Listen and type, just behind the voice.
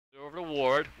over to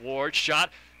Ward. Ward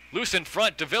shot. Loose in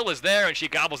front. DeVille is there, and she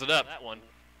gobbles it up. That one.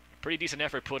 Pretty decent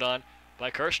effort put on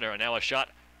by Kirshner. And now a shot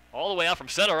all the way out from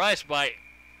center ice by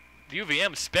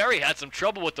UVM. Sperry had some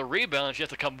trouble with the rebound. She has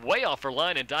to come way off her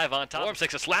line and dive on top. Lorms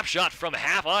takes a slap shot from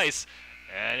half ice,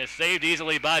 and it's saved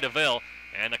easily by DeVille.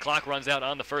 And the clock runs out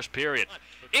on the first period.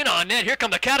 In on net, here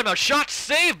come the Catamount. Shot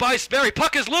saved by Sperry.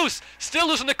 Puck is loose. Still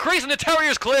loose in the crease, and the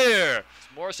Terriers clear.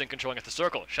 It's Morrison controlling at the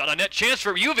circle. Shot on net, chance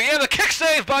for UVM. A kick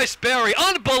save by Sperry.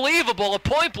 Unbelievable, a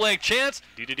point-blank chance.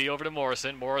 DDD over to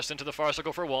Morrison. Morrison to the far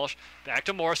circle for Walsh. Back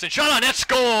to Morrison. Shot on net,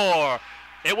 score!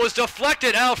 It was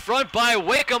deflected out front by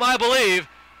Wakeham, I believe.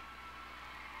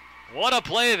 What a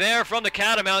play there from the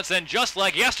Catamounts, and just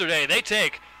like yesterday, they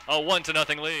take a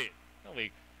 1-0 lead.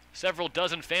 Only several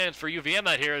dozen fans for UVM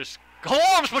out here.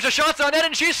 Lorms puts a shot on net,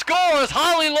 and she scores!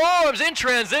 Holly Lorms in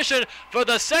transition for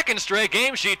the second straight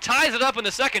game. She ties it up in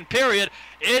the second period.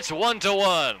 It's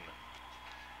 1-1.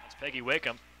 That's Peggy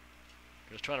Wakeham.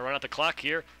 Just trying to run out the clock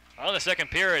here on the second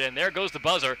period, and there goes the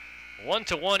buzzer.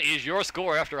 1-1 is your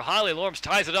score after Holly Lorms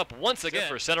ties it up once again.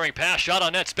 For centering pass, shot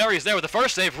on net. Sperry's there with the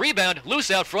first save. Rebound, loose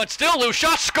out front, still loose.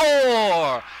 Shot,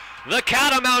 score! The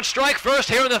Catamount strike first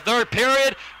here in the third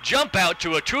period. Jump out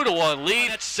to a 2-1 lead.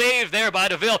 That's saved there by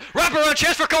DeVille. Wraparound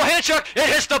chance for Kohanchuk.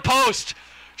 It hits the post.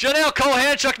 Janelle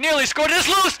Kohanchuk nearly scored. It's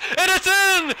loose, and it's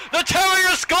in! The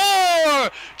Terriers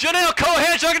score! Janelle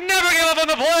Kohanchuk never gave up on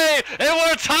the play, and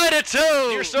we're tied at 2.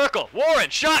 Near circle. Warren,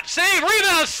 shot, save,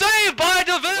 rebound, save by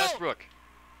DeVille! Westbrook.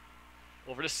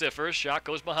 Over to Siffers. Shot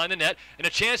goes behind the net, and a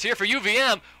chance here for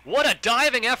UVM. What a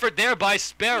diving effort there by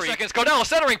Sperry. 2 seconds go down.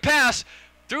 Centering pass.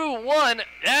 Through one,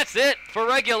 that's it for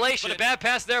regulation. But a bad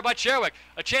pass there by Cherwick.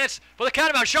 A chance for the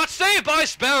Catamount. Shot saved by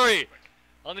Sperry.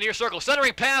 On the near circle,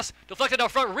 centering pass, deflected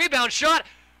out front, rebound shot.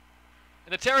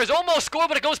 And the Terriers almost score,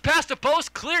 but it goes past the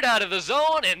post, cleared out of the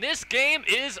zone, and this game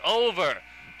is over.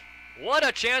 What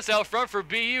a chance out front for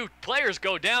BU. Players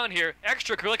go down here.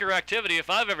 Extracurricular activity if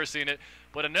I've ever seen it.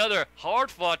 But another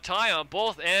hard-fought tie on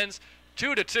both ends.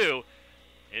 2-2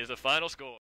 is the final score.